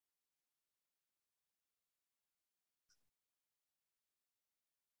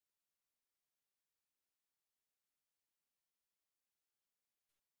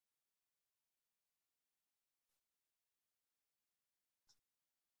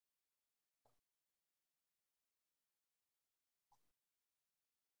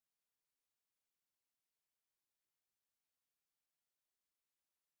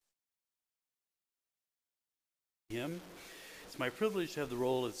hymn. It's my privilege to have the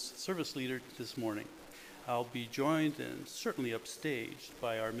role as service leader this morning. I'll be joined and certainly upstaged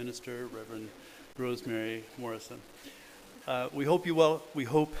by our minister, Reverend Rosemary Morrison. We hope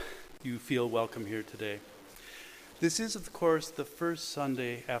you feel welcome here today. This is, of course, the first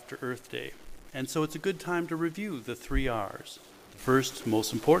Sunday after Earth Day, and so it's a good time to review the 3 R's. The first,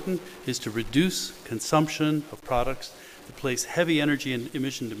 most important, is to reduce consumption of products that place heavy energy and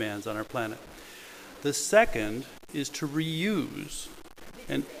emission demands on our planet. The second is to reuse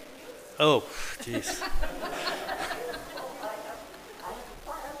and, oh, geez.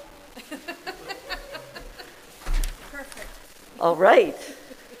 Perfect. All right.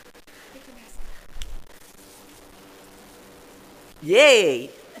 Yay!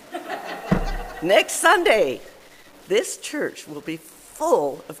 Next Sunday, this church will be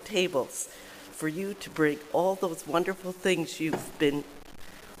full of tables for you to bring all those wonderful things you've been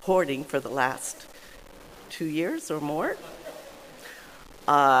hoarding for the last 2 years or more.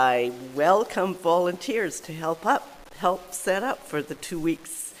 I welcome volunteers to help set up for the 2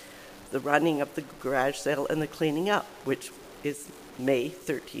 weeks, the running of the garage sale and the cleaning up, which is May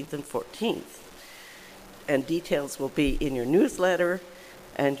 13th and 14th. And details will be in your newsletter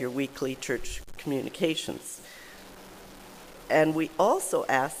and your weekly church communications. And we also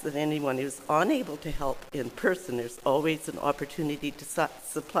ask that anyone who's unable to help in person, there's always an opportunity to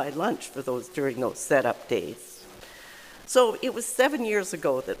supply lunch for those during those setup days. So it was 7 years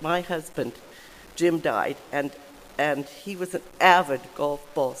ago that my husband, Jim, died, and he was an avid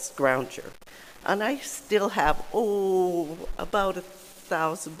golf ball scrounger. And I still have, about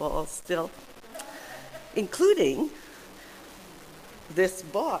 1,000 balls still, including this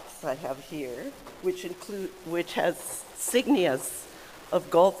box I have here, which has insignias of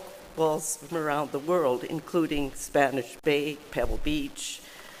golf balls from around the world, including Spanish Bay, Pebble Beach,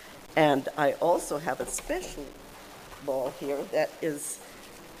 and I also have a special ball here that is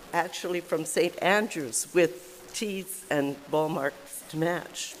actually from St. Andrews with tees and ball marks to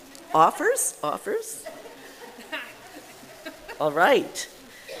match. Offers? All right.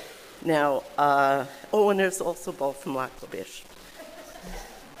 Now, and there's also a ball from Lac La Biche.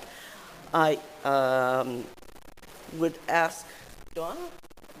 I would ask Donna,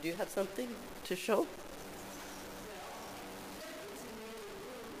 do you have something to show?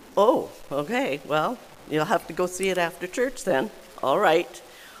 Oh, okay. Well, you'll have to go see it after church then. All right.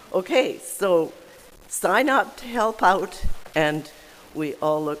 Okay, so sign up to help out, and we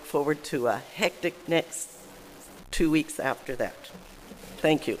all look forward to a hectic next 2 weeks after that.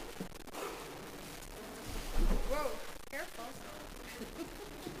 Thank you. Whoa, careful.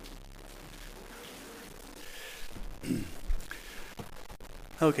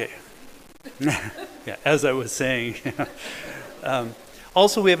 Okay. Yeah, as I was saying.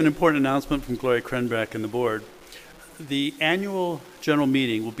 Also, we have an important announcement from Gloria Krenbeck and the board. The annual general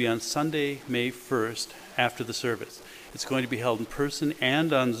meeting will be on Sunday, May 1st, after the service. It's going to be held in person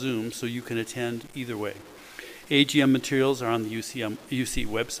and on Zoom, so you can attend either way. AGM materials are on the UC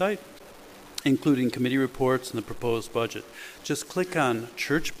website, including committee reports and the proposed budget. Just click on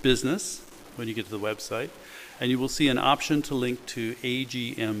Church Business when you get to the website, and you will see an option to link to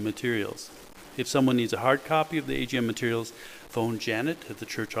AGM materials. If someone needs a hard copy of the AGM materials, phone Janet at the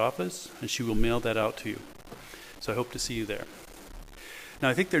church office, and she will mail that out to you. So I hope to see you there. Now,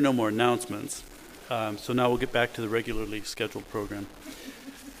 I think there are no more announcements, so now we'll get back to the regularly scheduled program.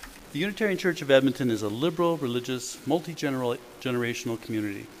 The Unitarian Church of Edmonton is a liberal, religious, multi-generational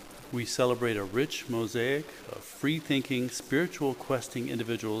community. We celebrate a rich mosaic of free-thinking, spiritual questing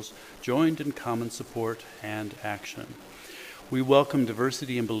individuals joined in common support and action. We welcome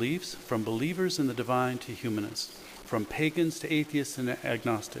diversity in beliefs, from believers in the divine to humanists, from pagans to atheists and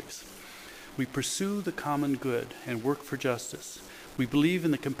agnostics. We pursue the common good and work for justice. We believe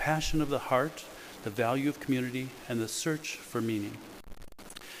in the compassion of the heart, the value of community, and the search for meaning.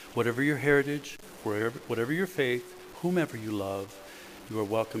 Whatever your heritage, whatever your faith, whomever you love, you are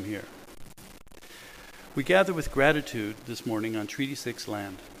welcome here. We gather with gratitude this morning on Treaty 6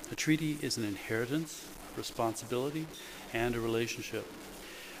 land. A treaty is an inheritance, responsibility, and a relationship.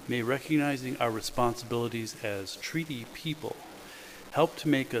 May recognizing our responsibilities as treaty people help to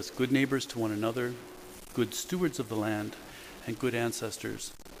make us good neighbors to one another, good stewards of the land, and good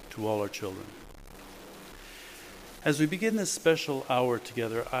ancestors to all our children. As we begin this special hour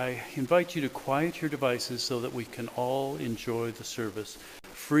together, I invite you to quiet your devices so that we can all enjoy the service,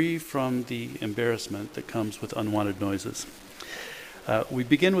 free from the embarrassment that comes with unwanted noises. We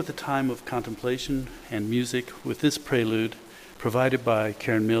begin with a time of contemplation and music with this prelude provided by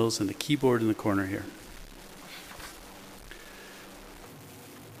Karen Mills and the keyboard in the corner here.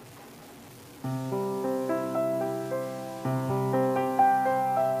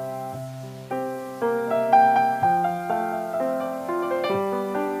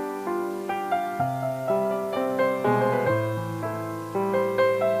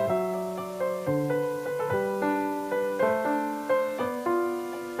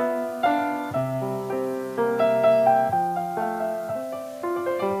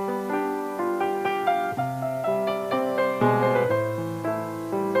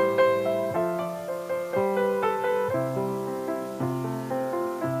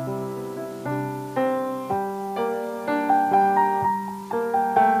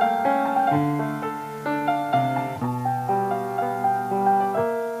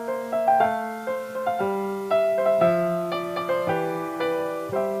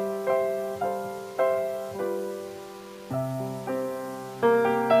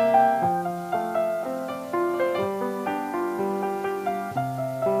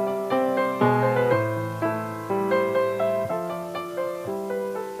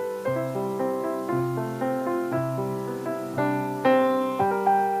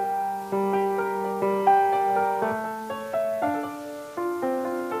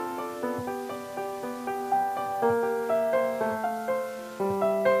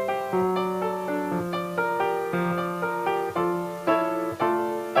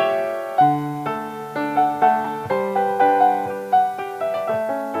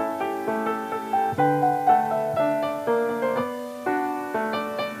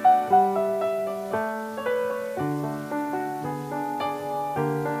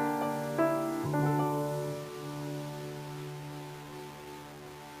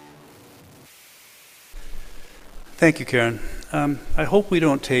 Thank you, Karen. I hope we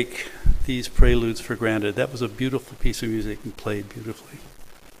don't take these preludes for granted. That was a beautiful piece of music and played beautifully.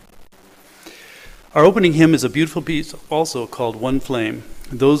 Our opening hymn is a beautiful piece also called One Flame.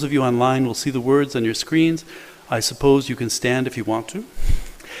 Those of you online will see the words on your screens. I suppose you can stand if you want to.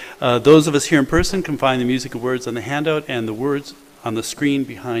 Those of us here in person can find the music and words on the handout and the words on the screen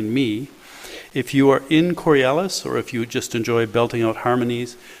behind me. If you are in Coriolis or if you just enjoy belting out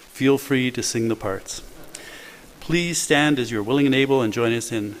harmonies, feel free to sing the parts. Please stand as you're willing and able and join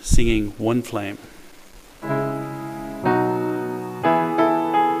us in singing One Flame.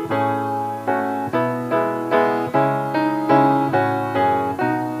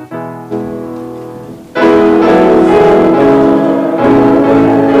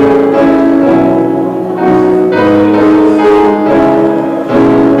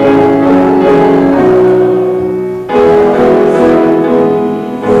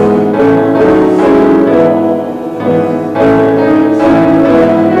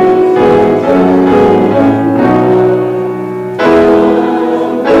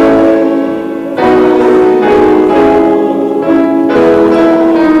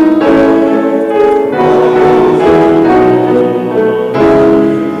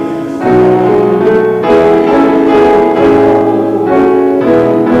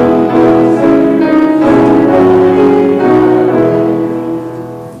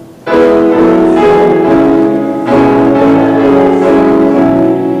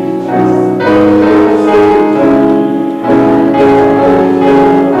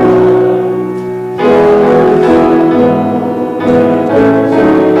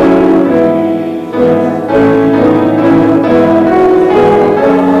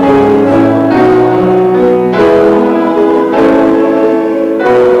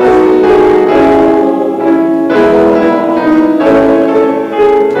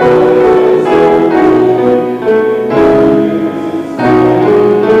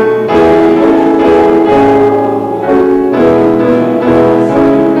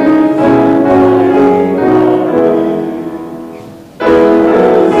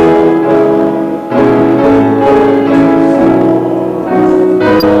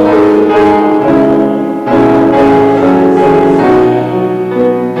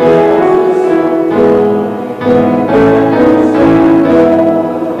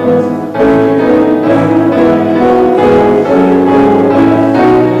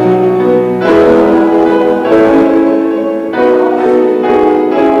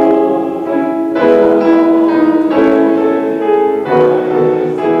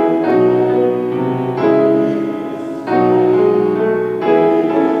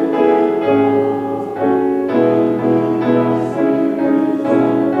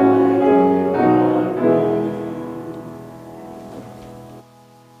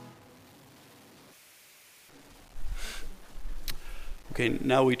 Okay,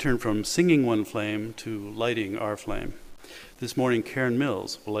 now we turn from singing One Flame to lighting our flame. This morning, Karen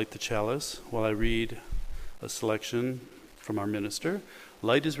Mills will light the chalice while I read a selection from our minister,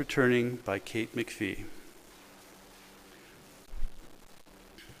 Light is Returning by Kate McPhee.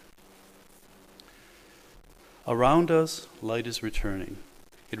 Around us, light is returning.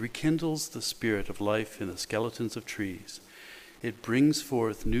 It rekindles the spirit of life in the skeletons of trees. It brings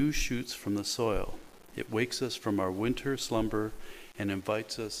forth new shoots from the soil. It wakes us from our winter slumber and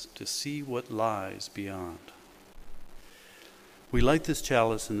invites us to see what lies beyond. We light this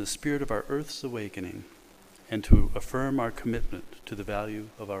chalice in the spirit of our earth's awakening and to affirm our commitment to the value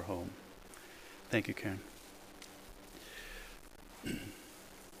of our home. Thank you, Karen.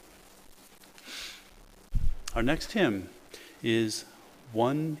 Our next hymn is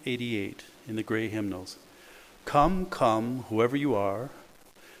 188 in the gray hymnals. Come, come, whoever you are,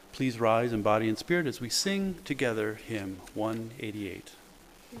 please rise in body and spirit as we sing together hymn 188.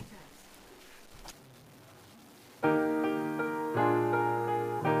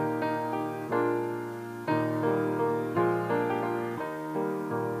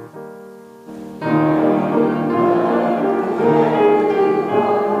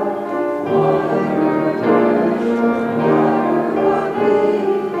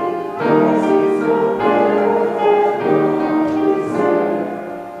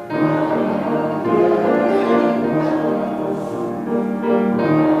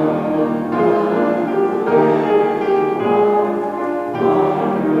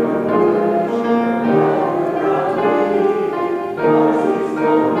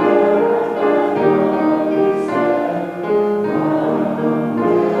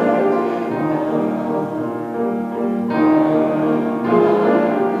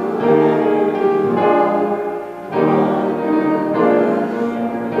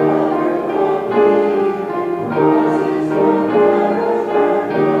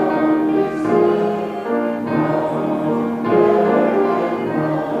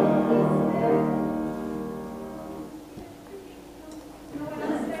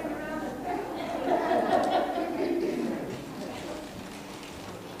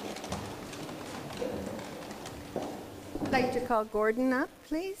 I'd like to call Gordon up,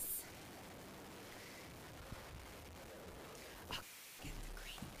 please.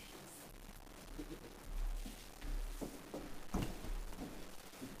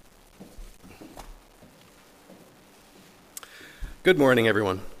 Good morning,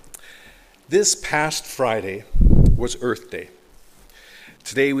 everyone. This past Friday was Earth Day.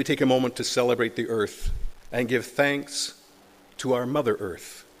 Today we take a moment to celebrate the earth and give thanks to our Mother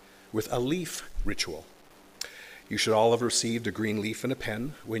Earth with a leaf ritual. You should all have received a green leaf and a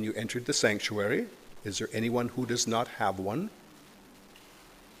pen when you entered the sanctuary. Is there anyone who does not have one?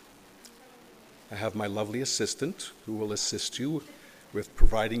 I have my lovely assistant who will assist you with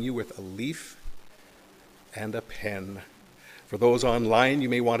providing you with a leaf and a pen. For those online, you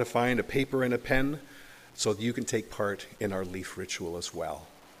may want to find a paper and a pen so that you can take part in our leaf ritual as well.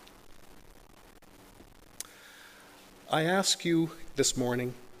 I ask you this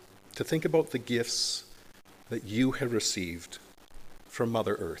morning to think about the gifts that you have received from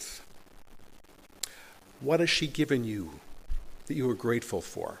Mother Earth. What has she given you that you are grateful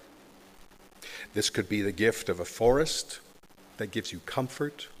for? This could be the gift of a forest that gives you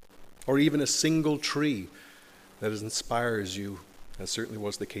comfort, or even a single tree that inspires you, as certainly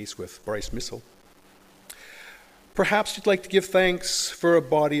was the case with Bryce Missel. Perhaps you'd like to give thanks for a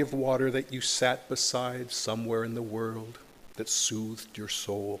body of water that you sat beside somewhere in the world that soothed your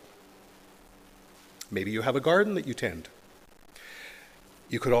soul. Maybe you have a garden that you tend.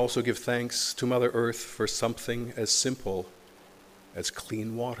 You could also give thanks to Mother Earth for something as simple as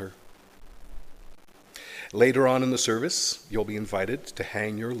clean water. Later on in the service, you'll be invited to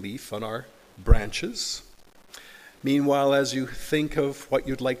hang your leaf on our branches. Meanwhile, as you think of what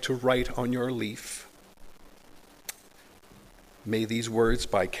you'd like to write on your leaf, may these words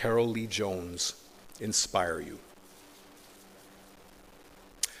by Carol Lee Jones inspire you.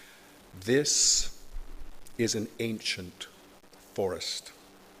 This is an ancient forest.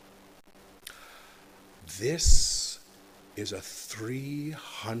 This is a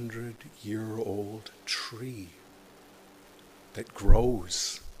 300-year-old tree that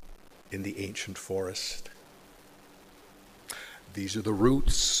grows in the ancient forest. These are the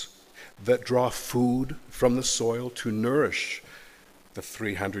roots that draw food from the soil to nourish the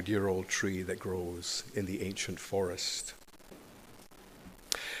 300-year-old tree that grows in the ancient forest.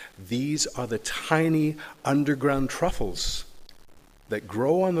 These are the tiny underground truffles that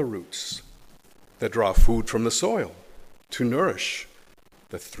grow on the roots that draw food from the soil to nourish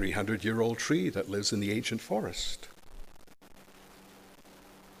the 300-year-old tree that lives in the ancient forest.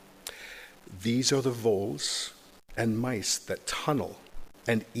 These are the voles and mice that tunnel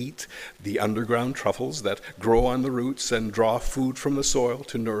and eat the underground truffles that grow on the roots and draw food from the soil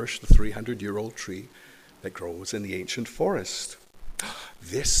to nourish the 300-year-old tree that grows in the ancient forest.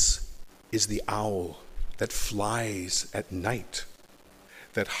 This is the owl that flies at night,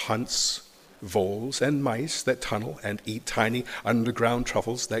 that hunts voles and mice that tunnel and eat tiny underground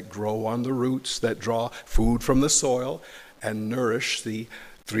truffles that grow on the roots that draw food from the soil and nourish the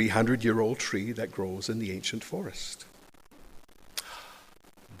 300-year-old tree that grows in the ancient forest.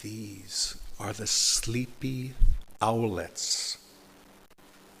 These are the sleepy owlets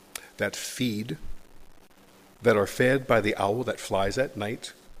that are fed by the owl that flies at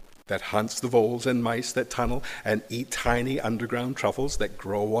night, that hunts the voles and mice that tunnel and eat tiny underground truffles that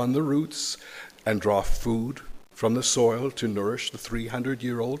grow on the roots and draw food from the soil to nourish the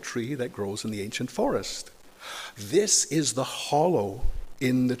 300-year-old tree that grows in the ancient forest. This is the hollow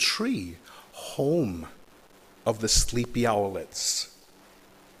in the tree, home of the sleepy owlets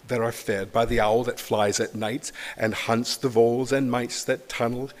that are fed by the owl that flies at night and hunts the voles and mice that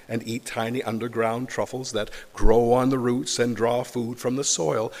tunnel and eat tiny underground truffles that grow on the roots and draw food from the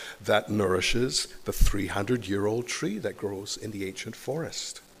soil that nourishes the 300-year-old tree that grows in the ancient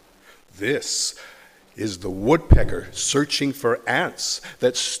forest. This is the woodpecker searching for ants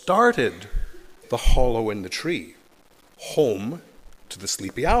that started the hollow in the tree, home to the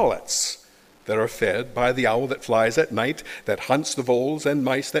sleepy owlets that are fed by the owl that flies at night, that hunts the voles and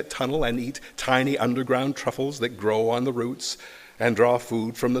mice that tunnel and eat tiny underground truffles that grow on the roots and draw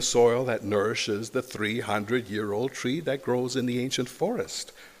food from the soil that nourishes the 300-year-old tree that grows in the ancient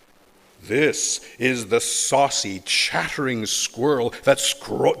forest. This is the saucy, chattering squirrel that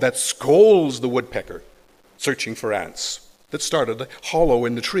scolds the woodpecker, searching for ants, that started the hollow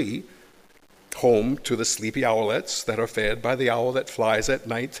in the tree, home to the sleepy owlets that are fed by the owl that flies at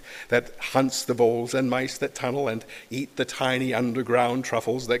night, that hunts the voles and mice that tunnel and eat the tiny underground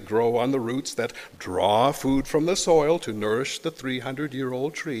truffles that grow on the roots that draw food from the soil to nourish the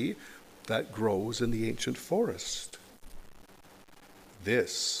 300-year-old tree that grows in the ancient forest.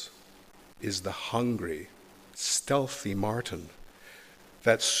 This is the hungry, stealthy marten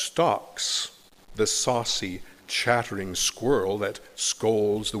that stalks the saucy, chattering squirrel that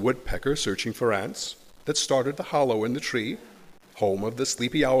scolds the woodpecker searching for ants, that started the hollow in the tree, home of the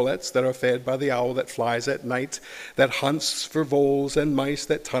sleepy owlets that are fed by the owl that flies at night, that hunts for voles and mice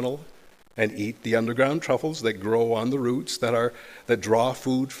that tunnel and eat the underground truffles that grow on the roots that draw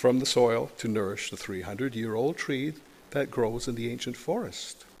food from the soil to nourish the 300-year-old tree that grows in the ancient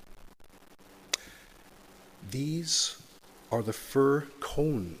forest. These are the fir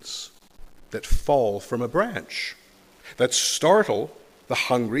cones that fall from a branch, that startle the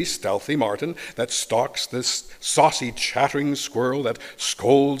hungry, stealthy marten, that stalks this saucy, chattering squirrel, that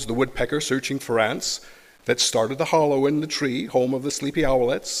scolds the woodpecker searching for ants, that started the hollow in the tree, home of the sleepy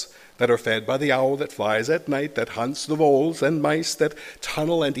owlets, that are fed by the owl that flies at night, that hunts the voles and mice that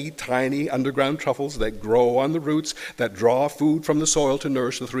tunnel and eat tiny underground truffles that grow on the roots, that draw food from the soil to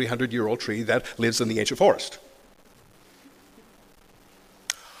nourish the 300-year-old tree that lives in the ancient forest.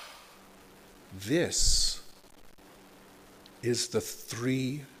 This is the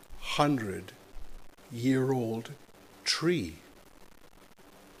 300-year-old tree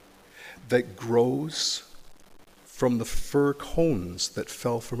that grows from the fir cones that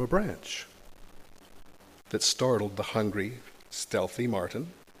fell from a branch, that startled the hungry, stealthy marten,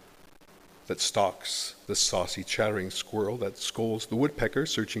 that stalks the saucy, chattering squirrel, that scolds the woodpecker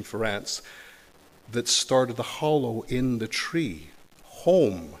searching for ants, that started the hollow in the tree,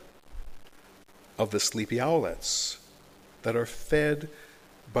 home of the sleepy owlets, that are fed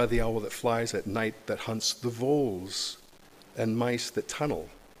by the owl that flies at night, that hunts the voles and mice that tunnel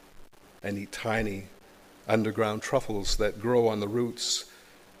and eat tiny underground truffles that grow on the roots,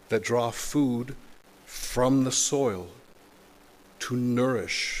 that draw food from the soil to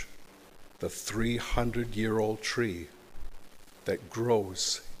nourish the 300-year-old tree that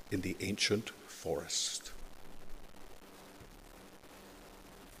grows in the ancient forest.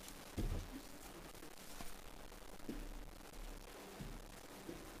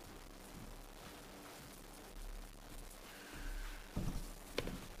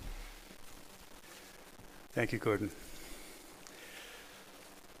 Thank you, Gordon.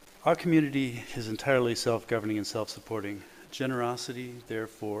 Our community is entirely self-governing and self-supporting. Generosity,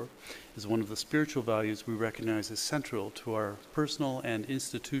 therefore, is one of the spiritual values we recognize as central to our personal and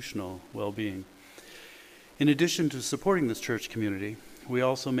institutional well-being. In addition to supporting this church community, we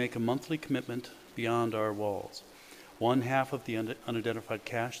also make a monthly commitment beyond our walls. One half of the unidentified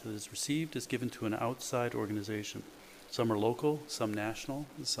cash that is received is given to an outside organization. Some are local, some national,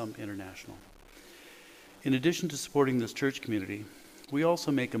 and some international. In addition to supporting this church community, we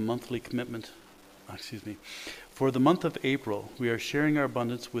also make a monthly commitment, for the month of April, we are sharing our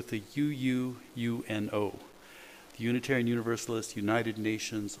abundance with the UUNO, the Unitarian Universalist United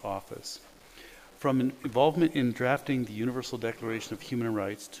Nations Office. From involvement in drafting the Universal Declaration of Human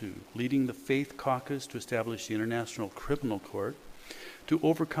Rights to leading the Faith Caucus to establish the International Criminal Court, to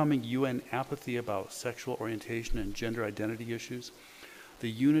overcoming UN apathy about sexual orientation and gender identity issues, the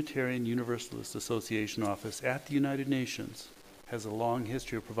Unitarian Universalist Association Office at the United Nations has a long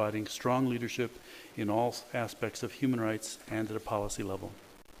history of providing strong leadership in all aspects of human rights and at a policy level.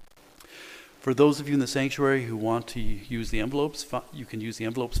 For those of you in the sanctuary who want to use the envelopes, you can use the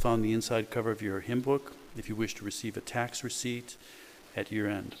envelopes found in the inside cover of your hymn book if you wish to receive a tax receipt at year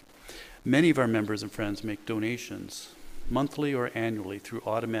end. Many of our members and friends make donations monthly or annually through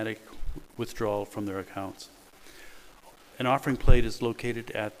automatic withdrawal from their accounts. An offering plate is located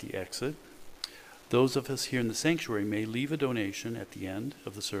at the exit. Those of us here in the sanctuary may leave a donation at the end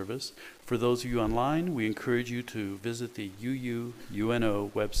of the service. For those of you online, we encourage you to visit the UUNO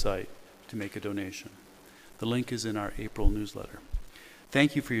website to make a donation. The link is in our April newsletter.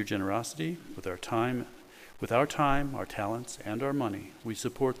 Thank you for your generosity. With our time, our talents, and our money, we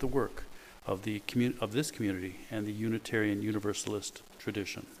support the work of this community and the Unitarian Universalist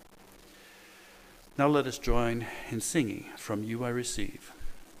tradition. Now let us join in singing From You I Receive.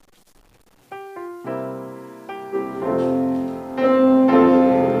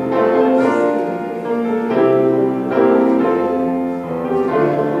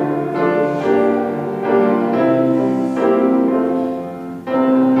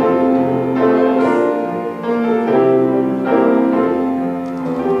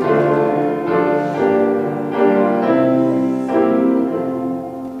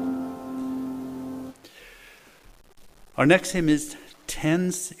 Our next hymn is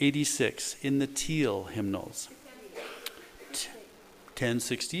 1086 in the Teal hymnals.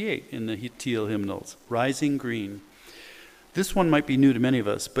 1068 in the Teal hymnals, Rising Green. This one might be new to many of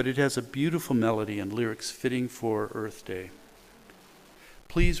us, but it has a beautiful melody and lyrics fitting for Earth Day.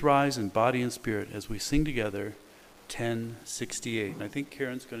 Please rise in body and spirit as we sing together 1068. And I think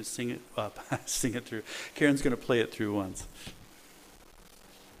Karen's going to sing it up, sing it through. Karen's going to play it through once.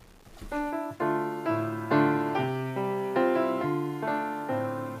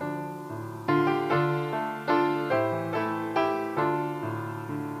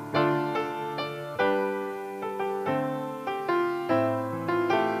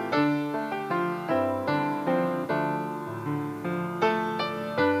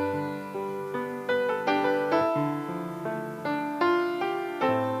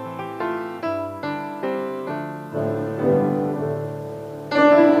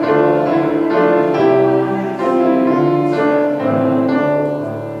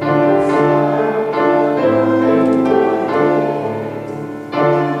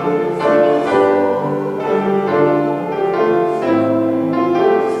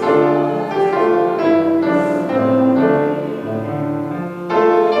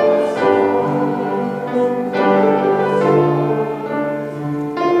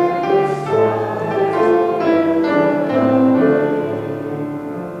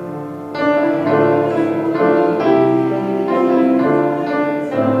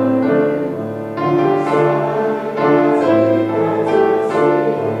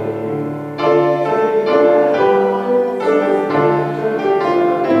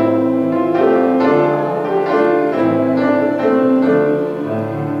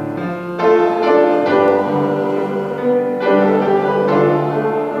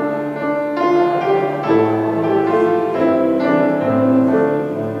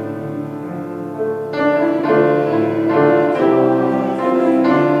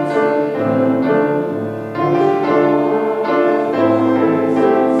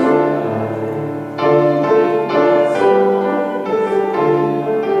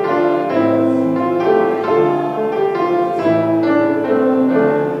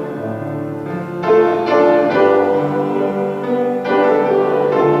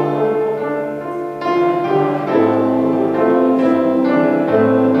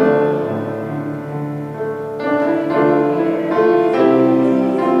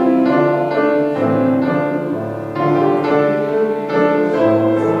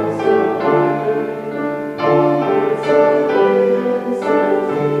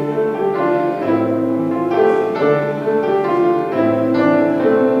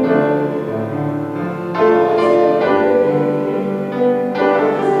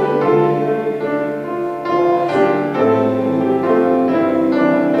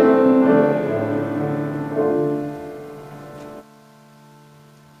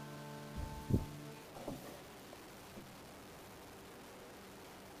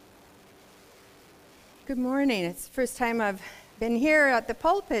 Good morning. It's the first time I've been here at the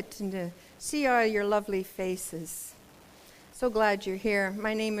pulpit and to see all your lovely faces. So glad you're here.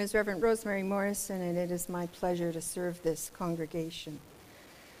 My name is Reverend Rosemary Morrison, and it is my pleasure to serve this congregation.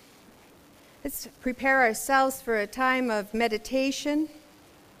 Let's prepare ourselves for a time of meditation.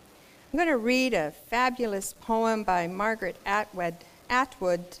 I'm going to read a fabulous poem by Margaret Atwood,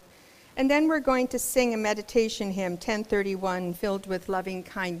 and then we're going to sing a meditation hymn, 1031, filled with loving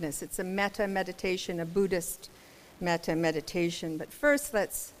kindness. It's a metta meditation, a Buddhist metta meditation. But first,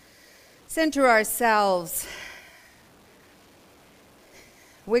 let's center ourselves.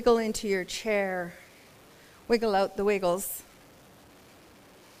 Wiggle into your chair. Wiggle out the wiggles.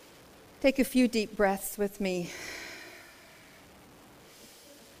 Take a few deep breaths with me.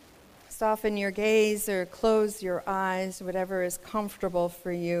 Soften your gaze or close your eyes, whatever is comfortable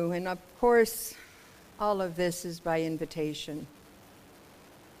for you. And of course, all of this is by invitation.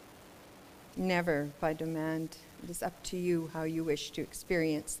 Never by demand. It is up to you how you wish to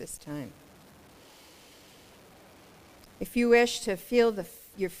experience this time. If you wish to feel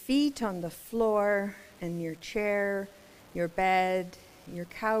your feet on the floor and your chair, your bed, your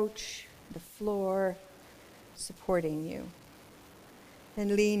couch, the floor, supporting you.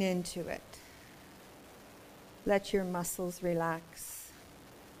 And lean into it. Let your muscles relax.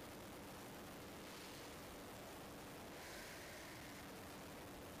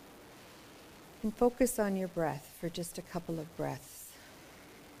 And focus on your breath for just a couple of breaths.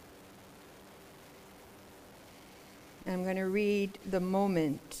 And I'm going to read The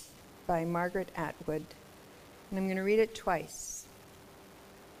Moment by Margaret Atwood. And I'm going to read it twice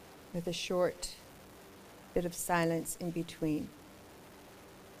with a short bit of silence in between.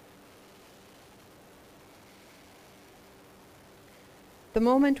 The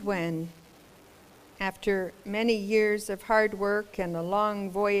moment when, after many years of hard work and a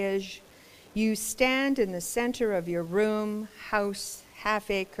long voyage, you stand in the center of your room, house,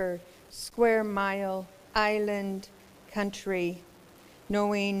 half-acre, square mile, island, country.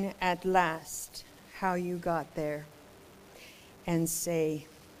 knowing at last how you got there, and say,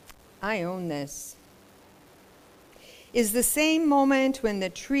 I own this, is the same moment when the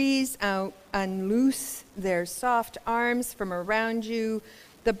trees unloose their soft arms from around you,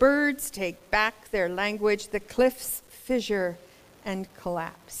 the birds take back their language, the cliffs fissure and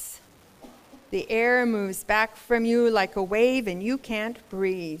collapse. The air moves back from you like a wave and you can't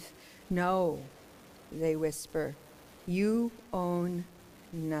breathe. No, they whisper, you own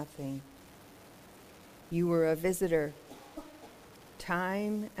nothing. You were a visitor,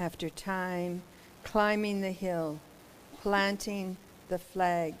 time after time, climbing the hill, planting the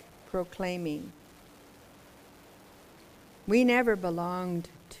flag, proclaiming, we never belonged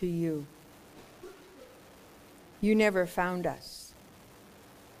to you. You never found us.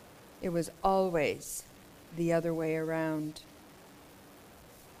 It was always the other way around.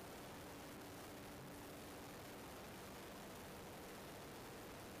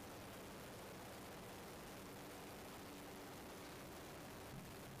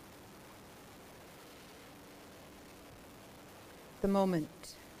 The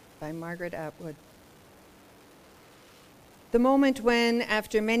Moment by Margaret Atwood. The moment when,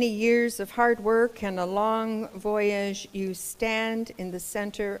 after many years of hard work and a long voyage, you stand in the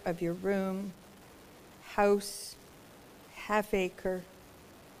center of your room, house, half-acre,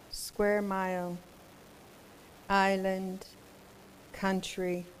 square mile, island,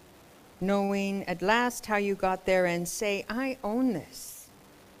 country, knowing at last how you got there and say, I own this.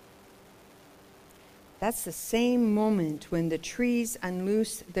 That's the same moment when the trees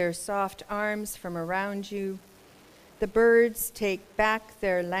unloose their soft arms from around you, the birds take back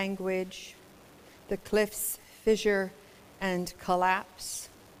their language, the cliffs fissure and collapse.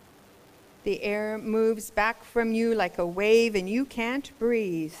 The air moves back from you like a wave and you can't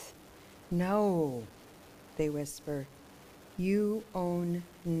breathe. No, they whisper, you own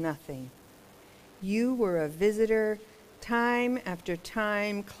nothing. You were a visitor time after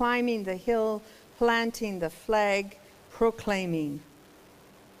time, climbing the hill, planting the flag, proclaiming,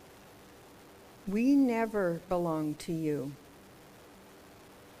 we never belonged to you.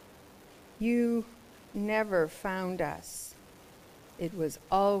 You never found us. It was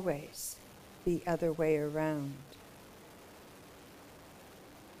always the other way around.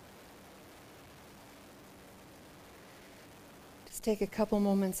 Just take a couple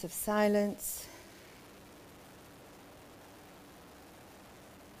moments of silence.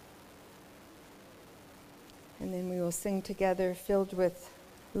 And then we will sing together, filled with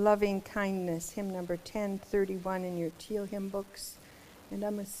loving kindness, hymn number 1031 in your teal hymn books. And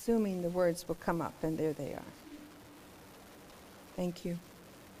I'm assuming the words will come up, and there they are. Thank you.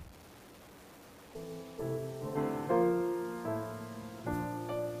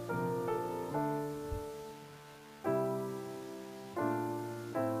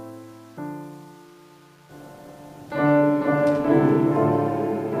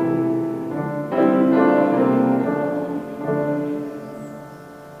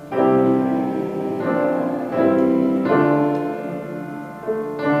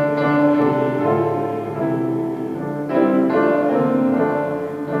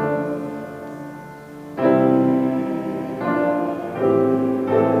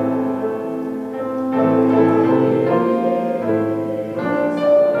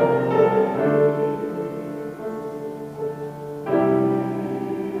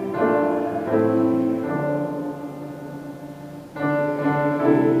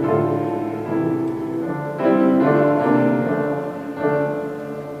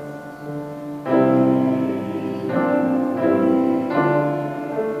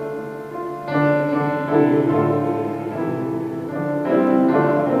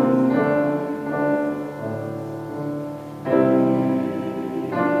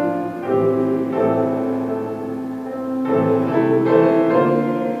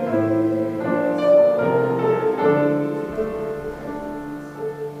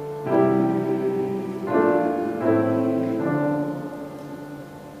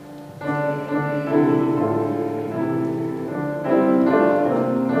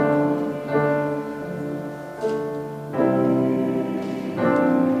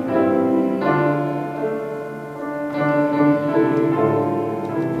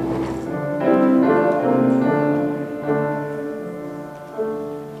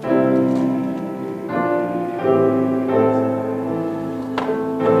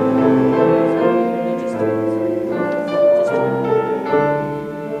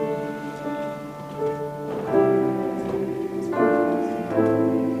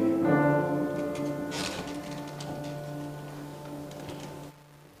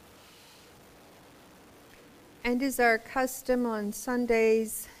 is our custom on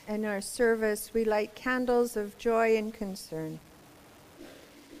Sundays in our service, we light candles of joy and concern.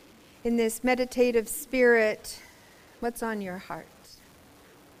 In this meditative spirit, what's on your heart?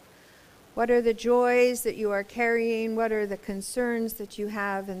 What are the joys that you are carrying? What are the concerns that you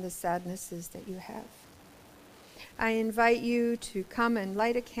have and the sadnesses that you have? I invite you to come and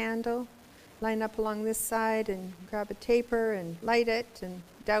light a candle, line up along this side and grab a taper and light it and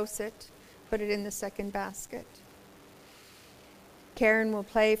douse it, put it in the second basket. Karen will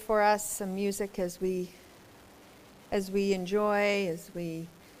play for us some music as we enjoy, as we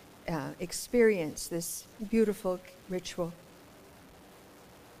experience this beautiful ritual.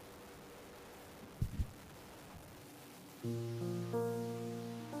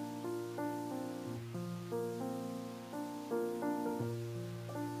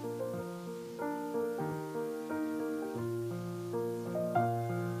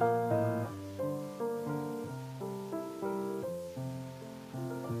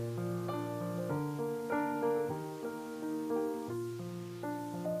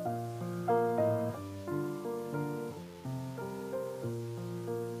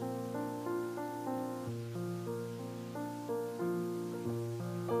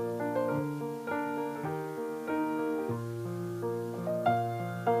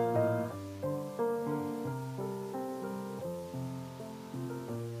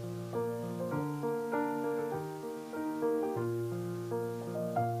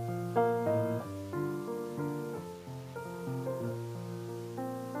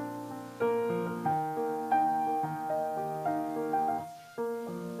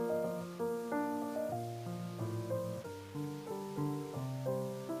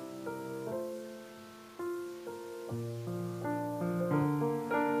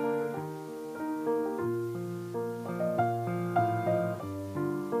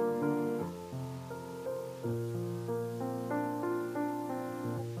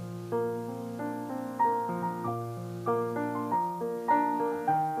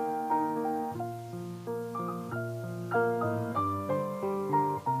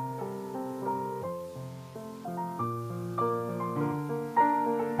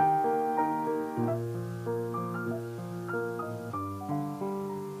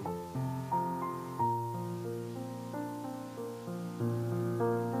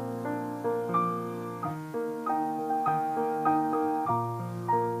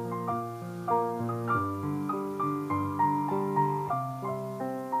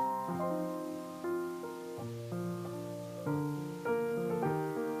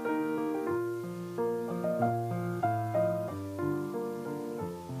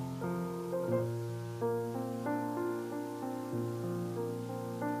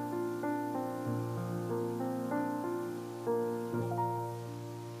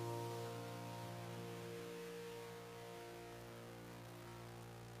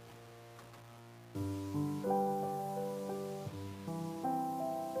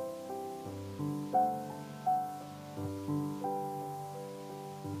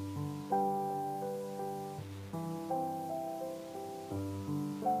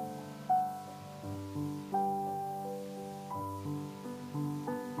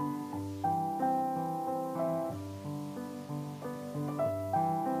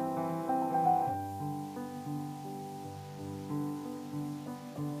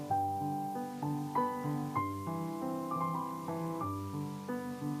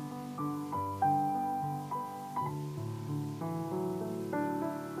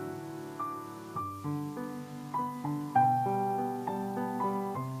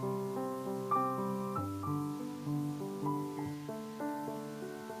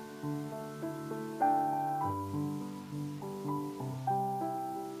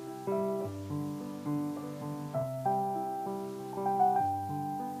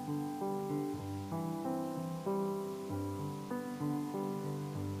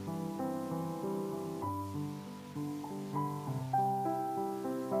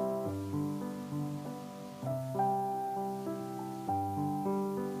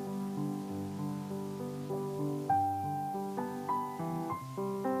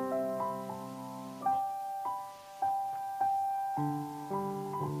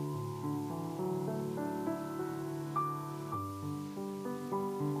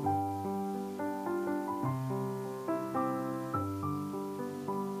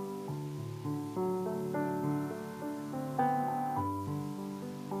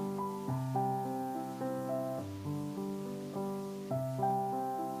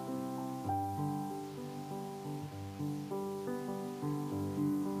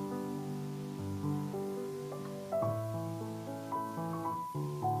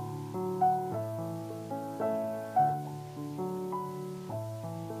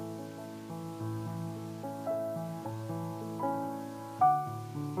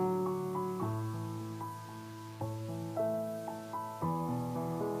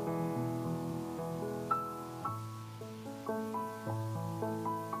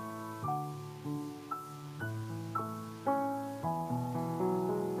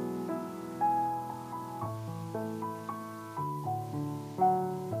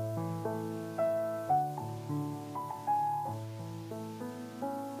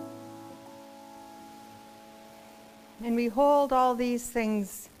 and we hold all these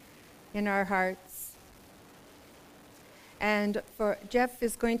things in our hearts. And for Jeff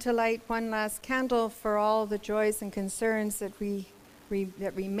is going to light one last candle for all the joys and concerns that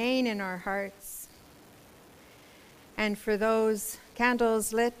that remain in our hearts. And for those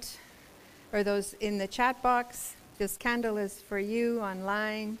candles lit, or those in the chat box, this candle is for you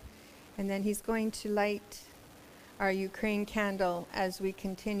online. And then he's going to light our Ukraine candle as we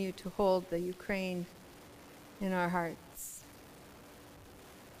continue to hold the Ukraine in our hearts.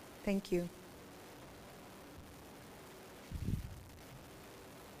 Thank you.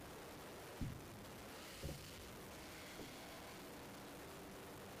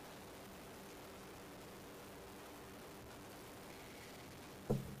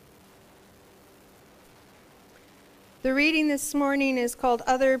 The reading this morning is called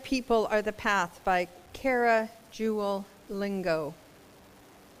Other People Are the Path by Kara Jewel Lingo.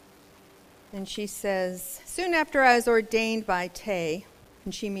 And she says, soon after I was ordained by Tay,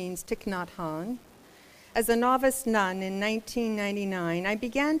 and she means Thich Nhat Hanh, as a novice nun in 1999, I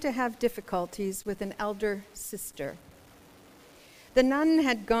began to have difficulties with an elder sister. The nun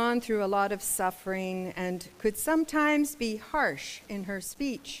had gone through a lot of suffering and could sometimes be harsh in her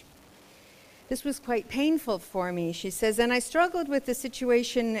speech. This was quite painful for me, she says, and I struggled with the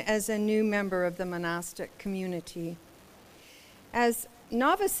situation as a new member of the monastic community. As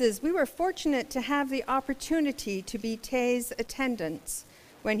novices, we were fortunate to have the opportunity to be Tay's attendants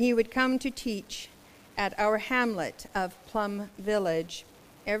when he would come to teach at our hamlet of Plum Village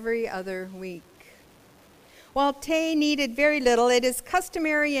every other week. While Tay needed very little, it is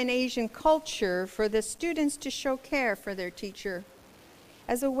customary in Asian culture for the students to show care for their teacher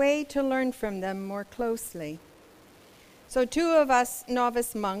as a way to learn from them more closely. So 2 of us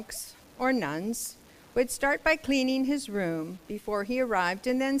novice monks or nuns would start by cleaning his room before he arrived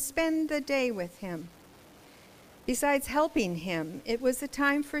and then spend the day with him. Besides helping him, it was a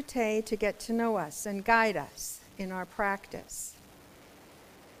time for Tay to get to know us and guide us in our practice.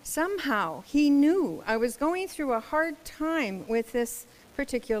 Somehow he knew I was going through a hard time with this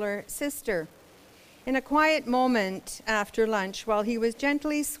particular sister. In a quiet moment after lunch, while he was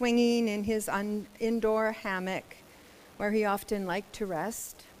gently swinging in his indoor hammock, where he often liked to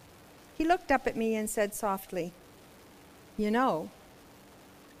rest, he looked up at me and said softly, "You know,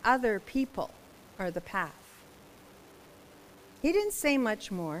 other people are the path." He didn't say much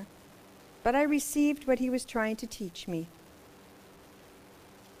more, but I received what he was trying to teach me.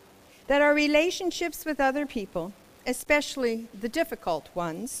 That our relationships with other people, especially the difficult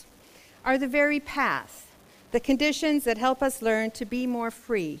ones, are the very path, the conditions that help us learn to be more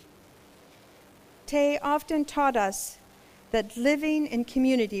free. Tay often taught us that living in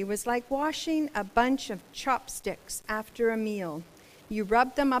community was like washing a bunch of chopsticks after a meal. You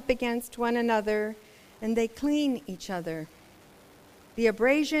rub them up against one another, and they clean each other. The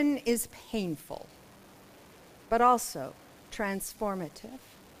abrasion is painful, but also transformative.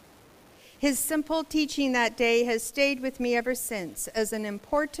 His simple teaching that day has stayed with me ever since as an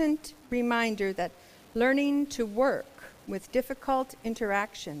important reminder that learning to work with difficult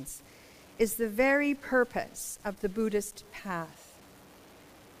interactions is the very purpose of the Buddhist path,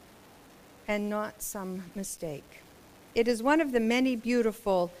 and not some mistake. It is one of the many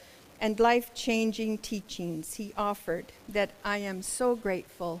beautiful and life-changing teachings he offered that I am so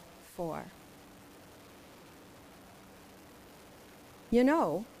grateful for. You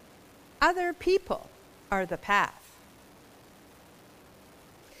know, other people are the path.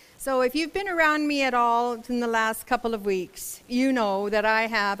 So if you've been around me at all in the last couple of weeks, you know that I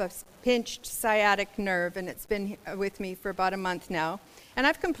have a pinched sciatic nerve, and it's been with me for about a month now. And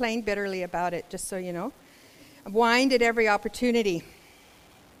I've complained bitterly about it, just so you know. I've whined at every opportunity.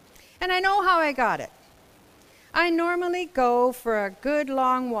 And I know how I got it. I normally go for a good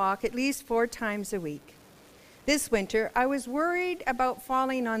long walk at least 4 times a week. This winter, I was worried about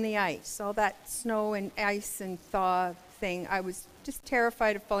falling on the ice, all that snow and ice and thaw thing. I was just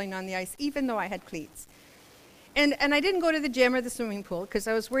terrified of falling on the ice, even though I had cleats. And I didn't go to the gym or the swimming pool because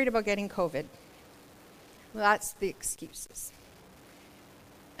I was worried about getting COVID. Well, that's the excuses.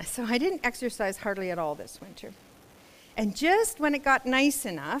 So I didn't exercise hardly at all this winter. And just when it got nice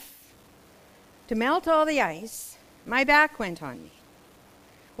enough to melt all the ice, my back went on me.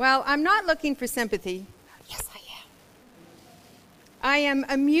 Well, I'm not looking for sympathy. Yes, I am. I am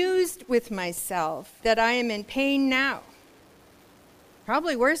amused with myself that I am in pain now.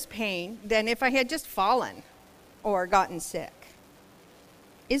 Probably worse pain than if I had just fallen or gotten sick.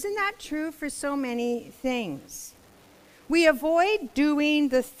 Isn't that true for so many things? We avoid doing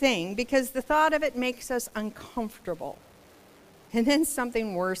the thing because the thought of it makes us uncomfortable. And then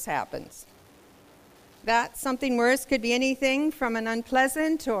something worse happens. that something worse could be anything from an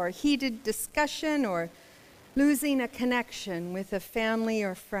unpleasant or heated discussion or losing a connection with a family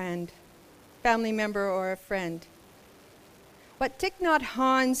member or a friend. What Thich Nhat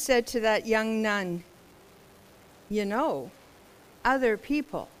Hanh said to that young nun, "You know, other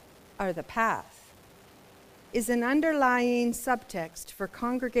people are the path," is an underlying subtext for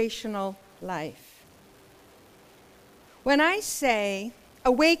congregational life. When I say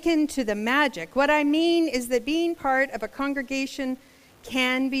awaken to the magic, what I mean is that being part of a congregation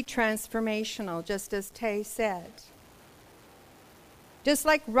can be transformational, just as Tay said. Just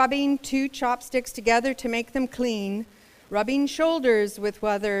like rubbing two chopsticks together to make them clean, rubbing shoulders with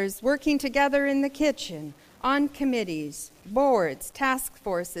others, working together in the kitchen, on committees, boards, task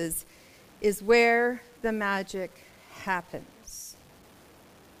forces, is where the magic happens.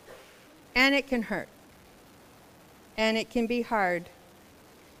 And it can hurt. And it can be hard.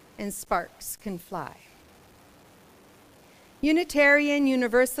 And sparks can fly. Unitarian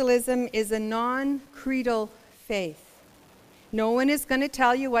Universalism is a non-creedal faith. No one is going to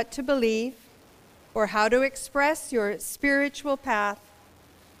tell you what to believe or how to express your spiritual path.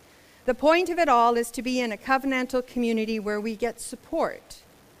 The point of it all is to be in a covenantal community where we get support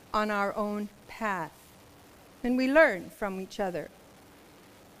on our own path and we learn from each other.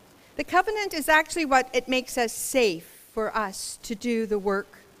 The covenant is actually what it makes us safe for us to do the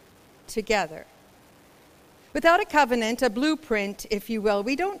work together. Without a covenant, a blueprint, if you will,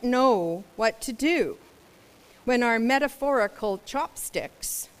 we don't know what to do when our metaphorical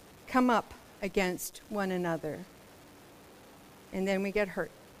chopsticks come up against one another. And then we get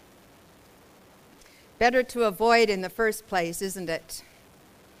hurt. Better to avoid in the first place, isn't it?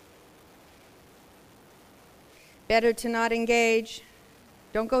 Better to not engage.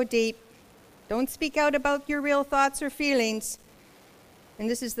 Don't go deep. Don't speak out about your real thoughts or feelings. And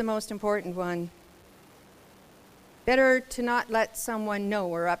this is the most important one. Better to not let someone know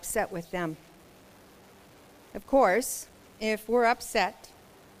we're upset with them. Of course, if we're upset,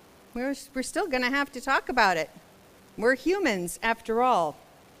 we're still going to have to talk about it. We're humans, after all.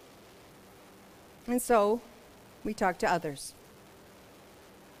 And so, we talk to others.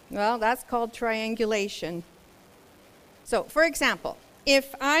 Well, that's called triangulation. So, for example,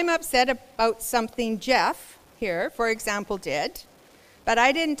 if I'm upset about something Jeff here, for example, did, but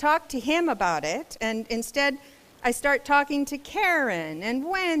I didn't talk to him about it, and instead I start talking to Karen and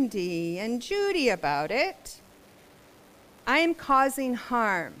Wendy and Judy about it, I am causing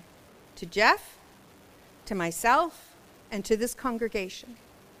harm to Jeff, to myself, and to this congregation.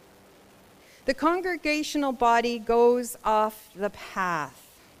 The congregational body goes off the path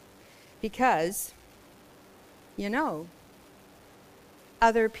because, you know,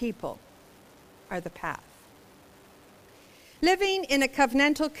 other people are the path. Living in a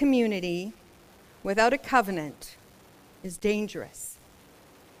covenantal community without a covenant is dangerous.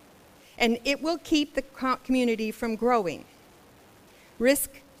 And it will keep the community from growing.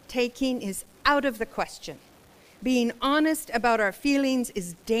 Risk-taking is out of the question. Being honest about our feelings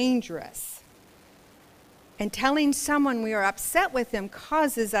is dangerous. And telling someone we are upset with them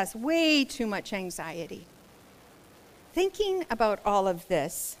causes us way too much anxiety. Thinking about all of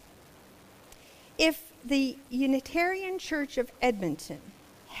this, if the Unitarian Church of Edmonton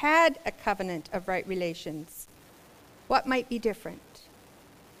had a covenant of right relations, what might be different?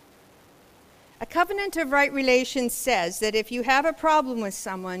 A covenant of right relations says that if you have a problem with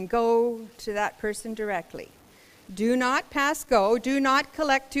someone, go to that person directly. Do not pass go. Do not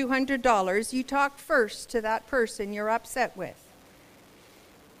collect $200. You talk first to that person you're upset with.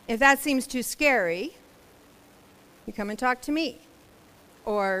 If that seems too scary, you come and talk to me,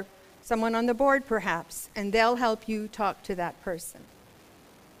 or someone on the board perhaps, and they'll help you talk to that person.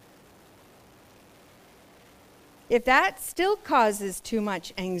 If that still causes too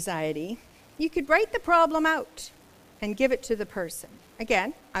much anxiety, you could write the problem out and give it to the person.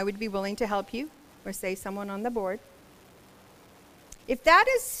 Again, I would be willing to help you, or say someone on the board. If that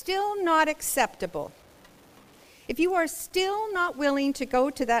is still not acceptable, if you are still not willing to go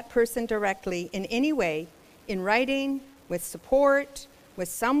to that person directly in any way, in writing, with support, with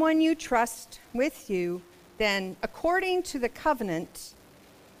someone you trust with you, then according to the covenant,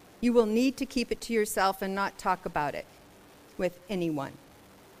 you will need to keep it to yourself and not talk about it with anyone.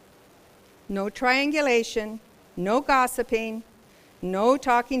 No triangulation, no gossiping, no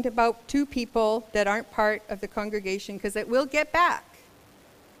talking about two people that aren't part of the congregation, because it will get back.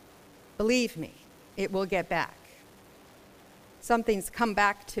 Believe me, it will get back. Something's come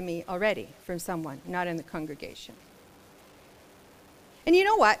back to me already from someone not in the congregation. And you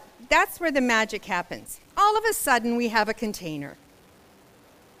know what? That's where the magic happens. All of a sudden, we have a container.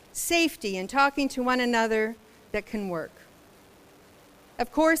 safety, and talking to one another that can work.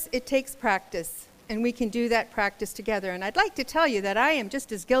 Of course, it takes practice, and we can do that practice together. And I'd like to tell you that I am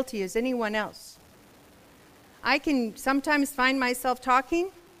just as guilty as anyone else. I can sometimes find myself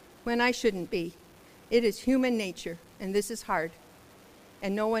talking when I shouldn't be. It is human nature, and this is hard.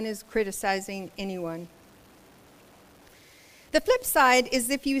 And no one is criticizing anyone. The flip side is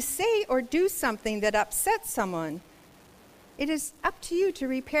if you say or do something that upsets someone, it is up to you to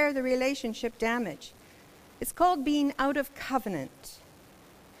repair the relationship damage. It's called being out of covenant.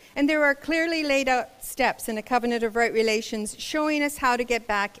 And there are clearly laid out steps in a covenant of right relations showing us how to get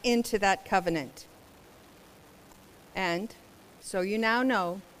back into that covenant. And so you now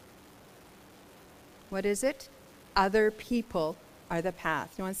know, what is it? Other people are the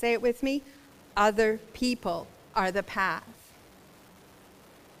path. You want to say it with me? Other people are the path.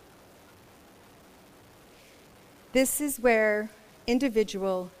 This is where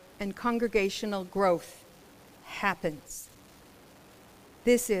individual and congregational growth happens.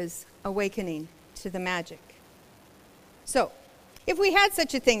 This is awakening to the magic. So, if we had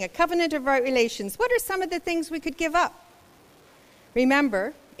such a thing, a covenant of right relations, what are some of the things we could give up?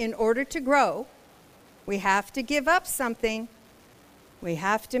 Remember, in order to grow, we have to give up something. We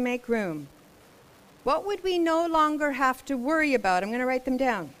have to make room. What would we no longer have to worry about? I'm going to write them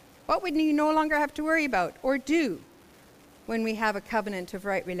down. What would you no longer have to worry about or do when we have a covenant of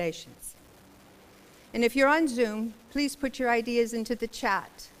right relations? And if you're on Zoom, please put your ideas into the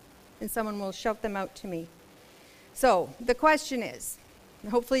chat, and someone will shout them out to me. So the question is,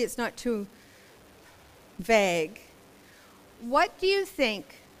 and hopefully it's not too vague, what do you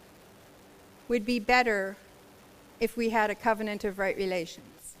think would be better if we had a covenant of right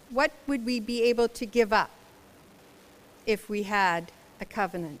relations? What would we be able to give up if we had a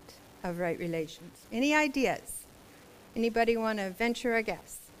covenant of right relations? Any ideas? Anybody want to venture a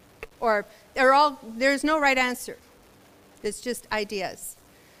guess? Or there's no right answer. It's just ideas.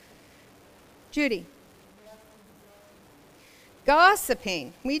 Judy.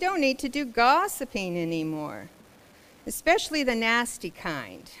 Gossiping. We don't need to do gossiping anymore, especially the nasty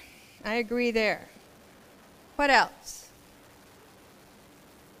kind. I agree there. What else?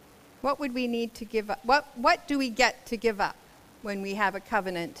 What would we need to give up? What do we get to give up when we have a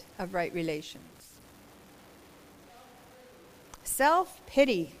covenant of right relations?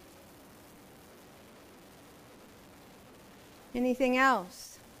 Self-pity. Anything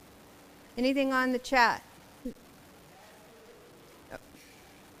else? Anything on the chat?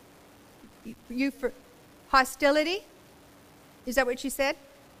 You for hostility? Is that what you said?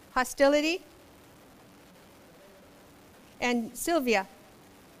 Hostility? And Sylvia?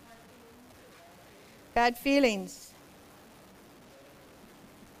 Bad feelings.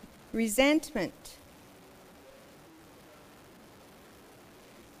 Resentment.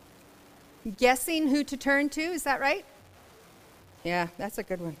 Guessing who to turn to, is that right? Yeah, that's a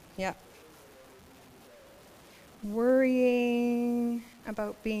good one. Yeah. Worrying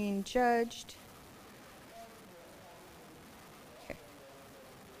about being judged. Okay.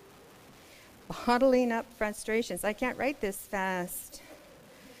 Bottling up frustrations. I can't write this fast.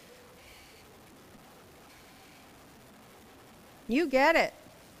 You get it.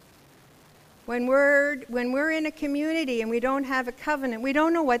 When we're in a community and we don't have a covenant, we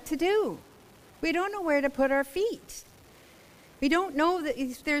don't know what to do. We don't know where to put our feet. We don't know that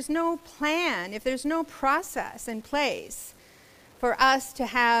if there's no plan, if there's no process in place for us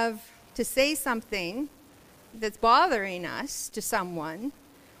to say something that's bothering us to someone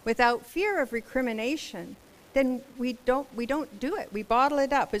without fear of recrimination, then we don't do it. We bottle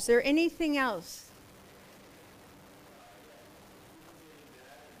it up. Is there anything else?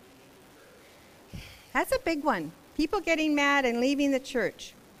 That's a big one. People getting mad and leaving the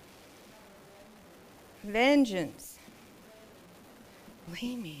church. Vengeance.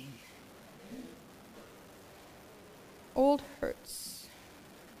 Blaming. Old hurts.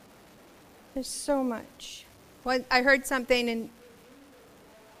 There's so much. Well, I heard something in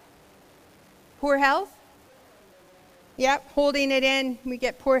poor health. Yep, holding it in, we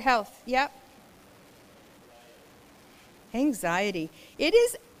get poor health. Yep. Anxiety. It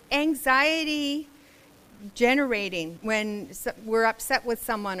is anxiety generating when we're upset with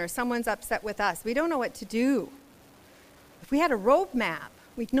someone or someone's upset with us. We don't know what to do. If we had a roadmap,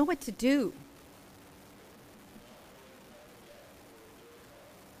 we'd know what to do.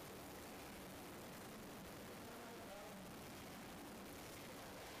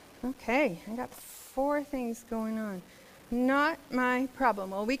 Okay, I got 4 things going on. Not my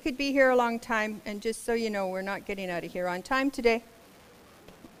problem. Well, we could be here a long time, and just so you know, we're not getting out of here on time today.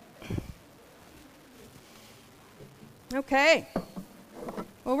 Okay.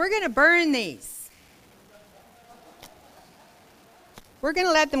 Well, we're going to burn these. We're going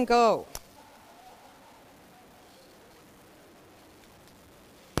to let them go.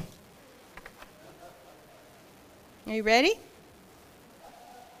 Are you ready?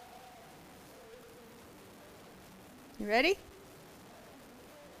 You ready?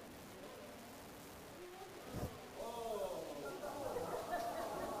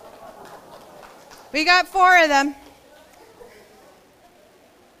 We got 4 of them.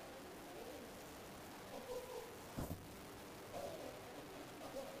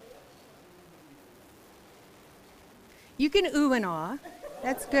 You can ooh and ah.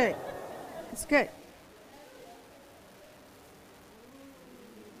 That's good. That's good.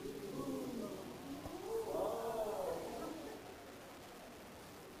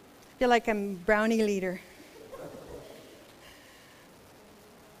 I feel like I'm brownie leader.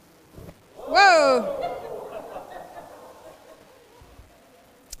 Whoa!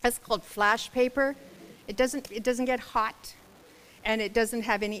 That's called flash paper. It doesn't get hot, and it doesn't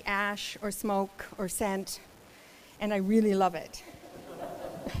have any ash or smoke or scent, and I really love it.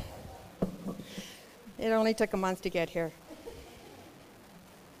 It only took a month to get here.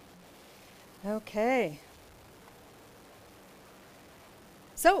 Okay.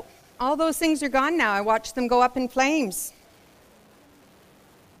 So, all those things are gone now. I watched them go up in flames.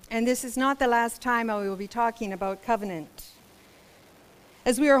 And this is not the last time I will be talking about covenant.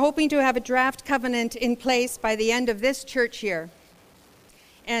 As we are hoping to have a draft covenant in place by the end of this church year.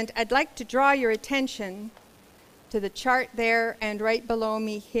 And I'd like to draw your attention to the chart there and right below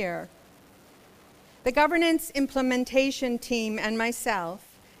me here. The governance implementation team and myself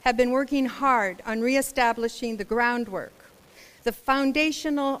have been working hard on reestablishing the groundwork, the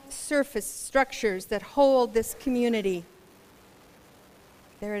foundational surface structures that hold this community.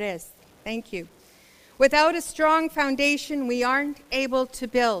 There it is. Thank you. Without a strong foundation, we aren't able to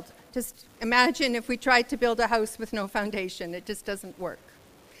build. Just imagine if we tried to build a house with no foundation. It just doesn't work.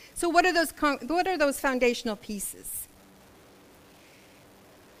 So what are those foundational pieces?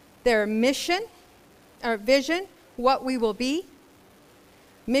 Their mission, our vision, what we will be.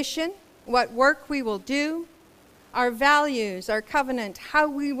 Mission, what work we will do. Our values, our covenant, how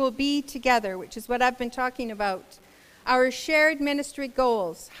we will be together, which is what I've been talking about. Our shared ministry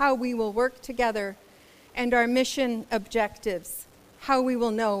goals, how we will work together, and our mission objectives, how we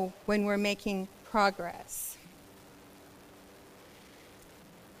will know when we're making progress.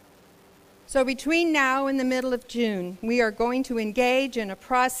 So between now and the middle of June, we are going to engage in a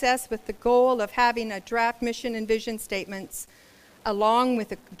process with the goal of having a draft mission and vision statements, along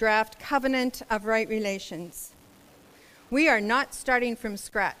with a draft covenant of right relations. We are not starting from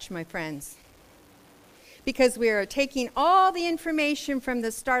scratch, my friends, because we are taking all the information from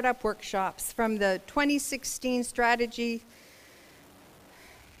the startup workshops, from the 2016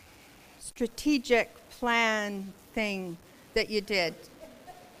 strategic plan thing that you did.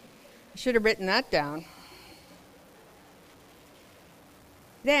 I should have written that down.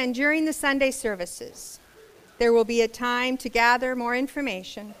 Then, during the Sunday services, there will be a time to gather more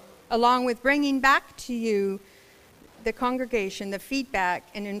information, along with bringing back to you, the congregation, the feedback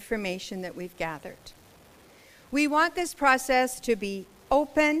and information that we've gathered. We want this process to be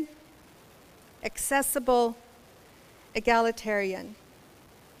open, accessible, egalitarian.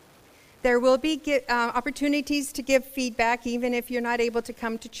 There will be opportunities to give feedback even if you're not able to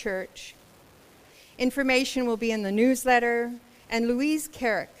come to church. Information will be in the newsletter, and Louise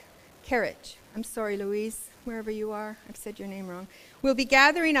Carrick, I'm sorry, Louise, wherever you are, I've said your name wrong, will be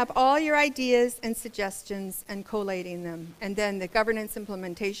gathering up all your ideas and suggestions and collating them, and then the governance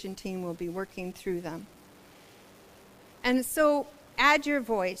implementation team will be working through them. And so add your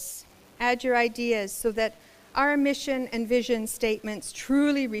voice, add your ideas so that our mission and vision statements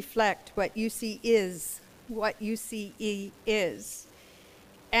truly reflect what UCE is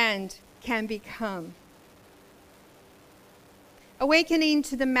and can become. Awakening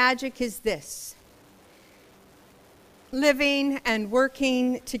to the magic is this: living and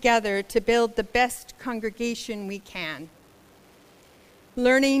working together to build the best congregation we can.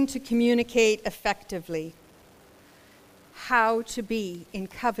 Learning to communicate effectively. How to be in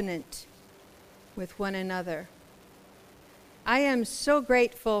covenant with one another. I am so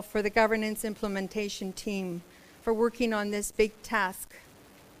grateful for the governance implementation team for working on this big task.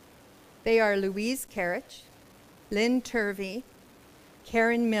 They are Louise Carrick, Lynn Turvey,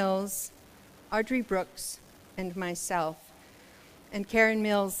 Karen Mills, Audrey Brooks, and myself. And Karen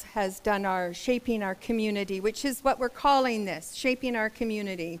Mills has done our Shaping Our Community, which is what we're calling this, Shaping Our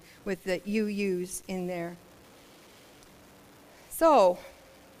Community, with the UUs in there. So,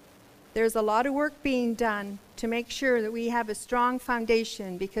 There's a lot of work being done to make sure that we have a strong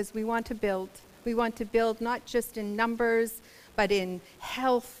foundation because we want to build. We want to build not just in numbers, but in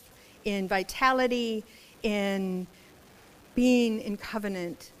health, in vitality, in being in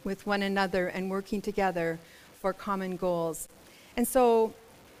covenant with one another and working together for common goals. And so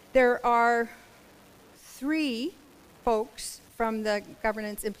there are 3 folks from the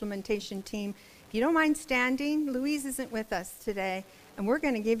governance implementation team. If you don't mind standing, Louise isn't with us today, and we're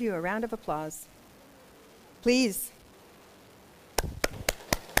going to give you a round of applause. Please.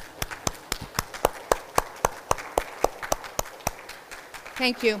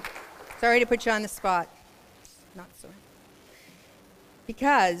 Thank you. Sorry to put you on the spot. Not sorry.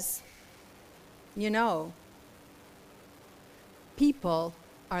 Because, you know, people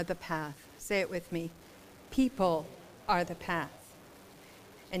are the path. Say it with me. People are the path.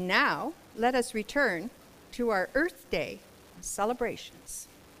 And now, let us return to our Earth Day celebrations.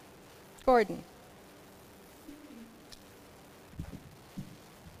 Gordon.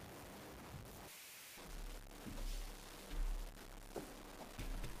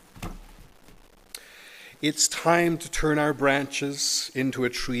 It's time to turn our branches into a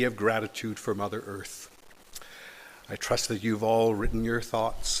tree of gratitude for Mother Earth. I trust that you've all written your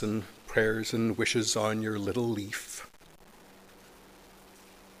thoughts and prayers and wishes on your little leaf.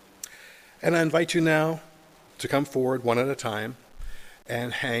 And I invite you now to come forward one at a time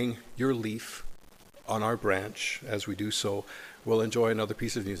and hang your leaf on our branch. As we do so, we'll enjoy another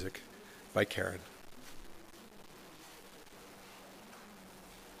piece of music by Karen.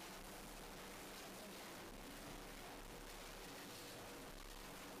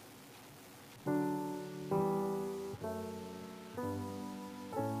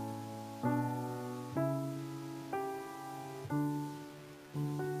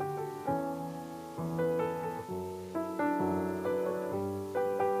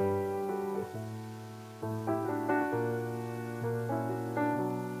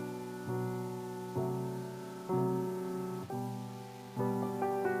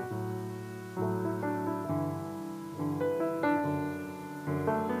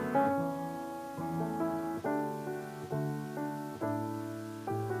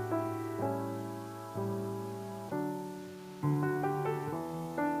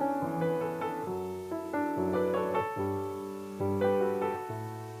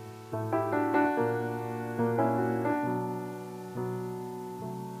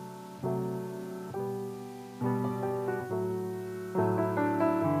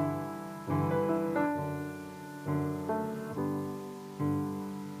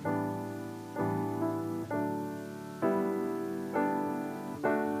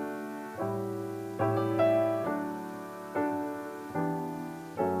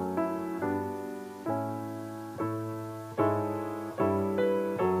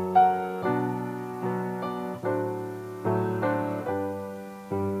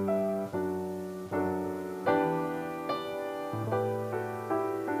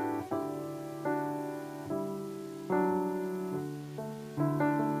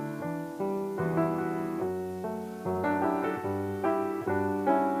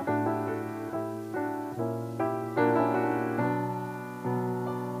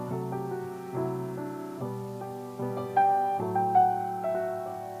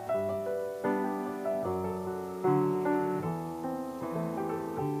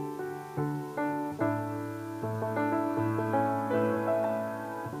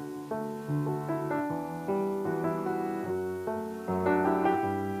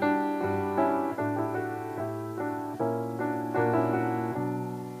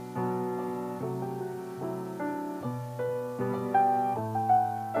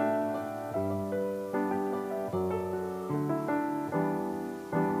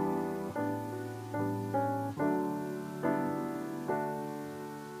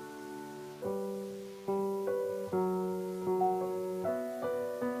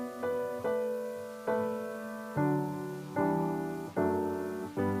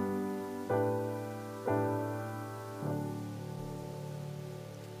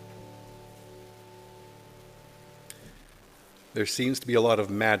 There seems to be a lot of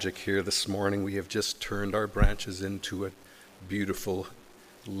magic here this morning. We have just turned our branches into a beautiful,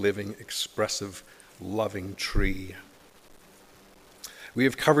 living, expressive, loving tree. We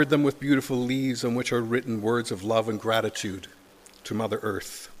have covered them with beautiful leaves on which are written words of love and gratitude to Mother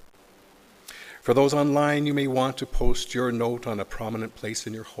Earth. For those online, you may want to post your note on a prominent place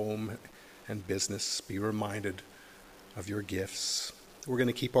in your home and business. Be reminded of your gifts. We're going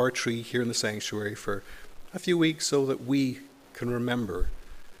to keep our tree here in the sanctuary for a few weeks so that we can remember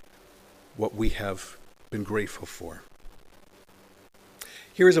what we have been grateful for.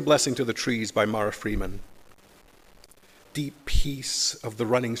 Here is a blessing to the trees by Mara Freeman. Deep peace of the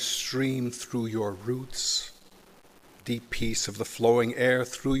running stream through your roots. Deep peace of the flowing air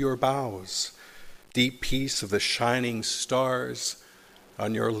through your boughs. Deep peace of the shining stars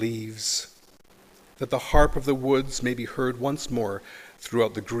on your leaves. That the harp of the woods may be heard once more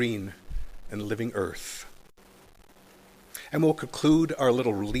throughout the green and living earth. And we'll conclude our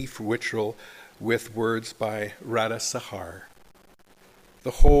little leaf ritual with words by Radha Sahar.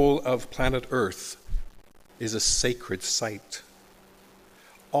 The whole of planet Earth is a sacred site.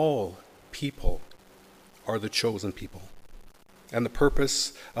 All people are the chosen people, and the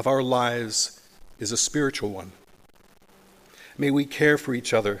purpose of our lives is a spiritual one. May we care for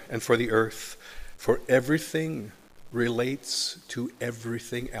each other and for the earth, for everything relates to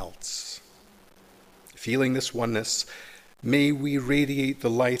everything else. Feeling this oneness, may we radiate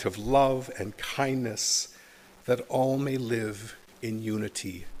the light of love and kindness, that all may live in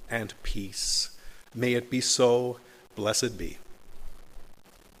unity and peace. May it be so. Blessed be.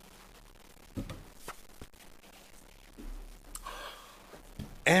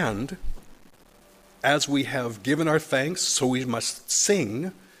 And as we have given our thanks, so we must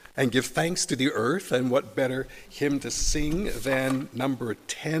sing and give thanks to the earth. And what better hymn to sing than number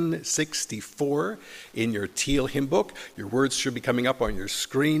 1064 in your Teal hymn book. Your words should be coming up on your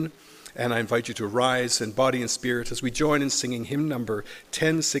screen. And I invite you to rise in body and spirit as we join in singing hymn number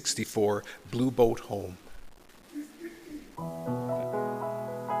 1064, Blue Boat Home.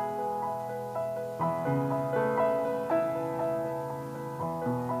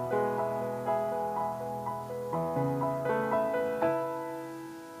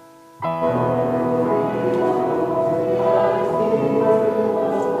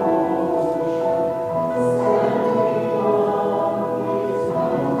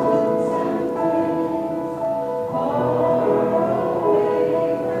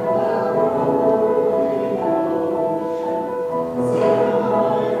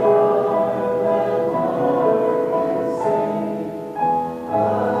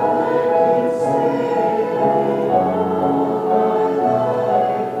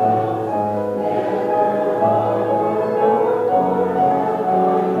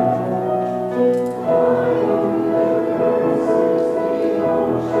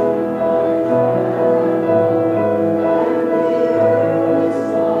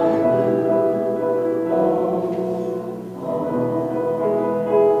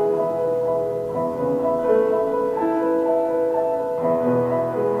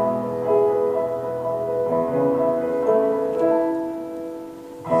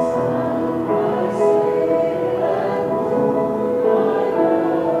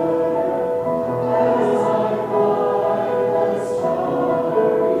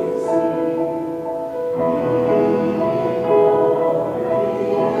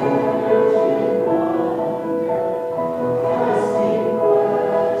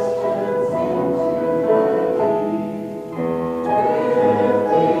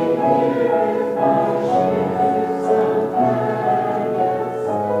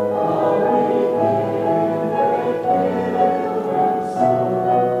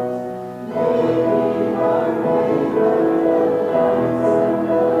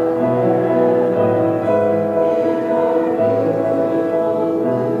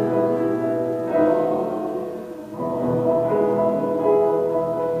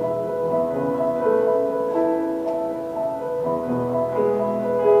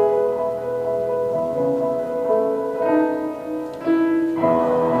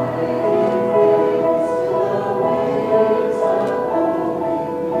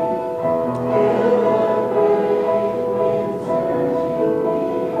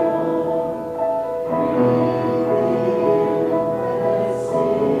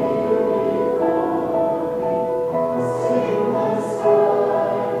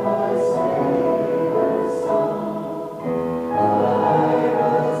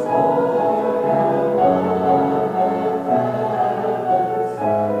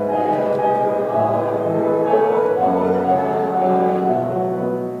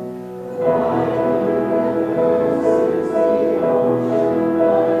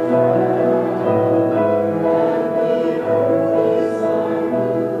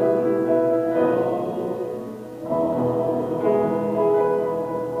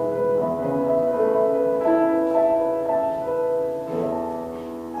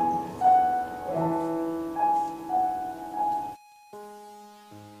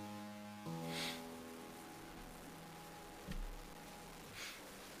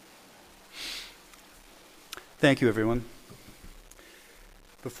 Thank you, everyone.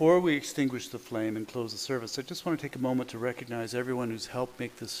 Before we extinguish the flame and close the service, I just want to take a moment to recognize everyone who's helped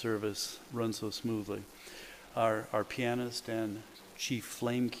make this service run so smoothly. Our pianist and chief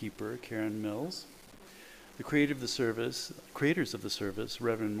flame keeper, Karen Mills. The creators of the service,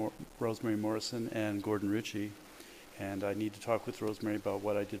 Reverend Rosemary Morrison and Gordon Ritchie. And I need to talk with Rosemary about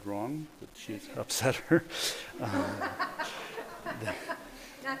what I did wrong, that she's upset her.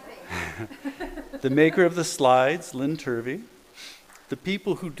 Nothing. The maker of the slides, Lynn Turvey. The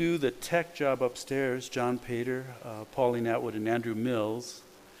people who do the tech job upstairs, John Pater, Pauline Atwood, and Andrew Mills.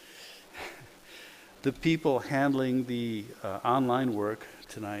 The people handling the online work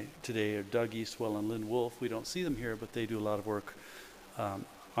today are Doug Eastwell and Lynn Wolf. We don't see them here, but they do a lot of work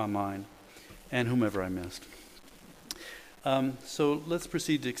online, and whomever I missed. So let's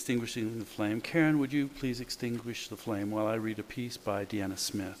proceed to extinguishing the flame. Karen, would you please extinguish the flame while I read a piece by Deanna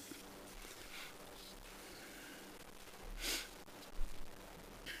Smith?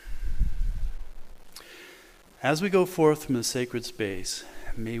 As we go forth from the sacred space,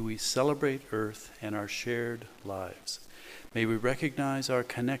 may we celebrate Earth and our shared lives. May we recognize our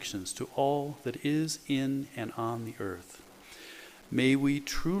connections to all that is in and on the earth. May we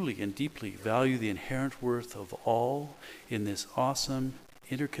truly and deeply value the inherent worth of all in this awesome,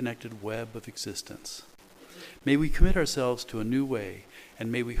 interconnected web of existence. May we commit ourselves to a new way,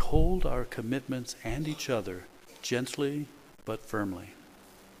 and may we hold our commitments and each other gently but firmly.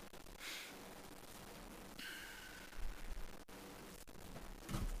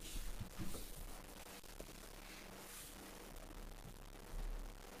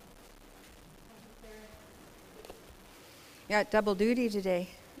 Got double duty today.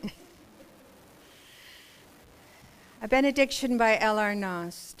 A benediction by L.R.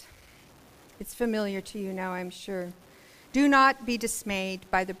 Nost. It's familiar to you now, I'm sure. Do not be dismayed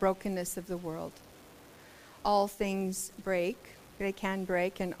by the brokenness of the world. All things break, they can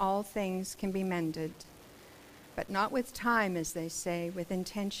break, and all things can be mended. But not with time, as they say, with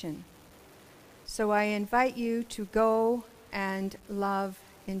intention. So I invite you to go and love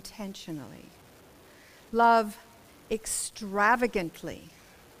intentionally. Love extravagantly,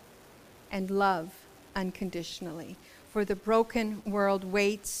 and love unconditionally. For the broken world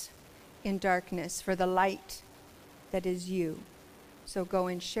waits in darkness for the light that is you. So go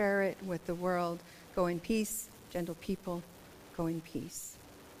and share it with the world. Go in peace, gentle people, go in peace.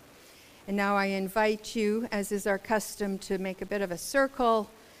 And now I invite you, as is our custom, to make a bit of a circle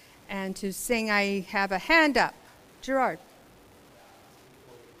and to sing I Have a Hand Up. Gerard.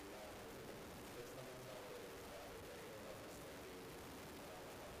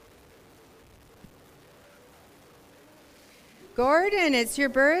 Gordon, it's your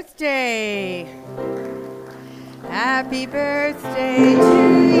birthday. Happy birthday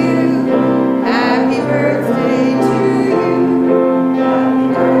to you. Happy birthday to you. Happy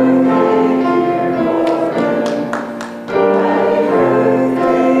birthday, dear Gordon. Happy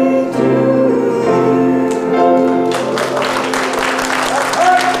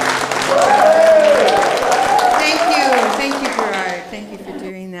birthday to you. Thank you, Gerard. Thank you for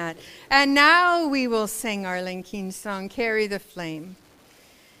doing that. And now we will sing our Linking song, Carry the Flame.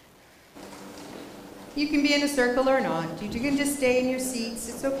 You can be in a circle or not. You can just stay in your seats.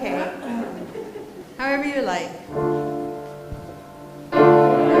 It's okay. However you like.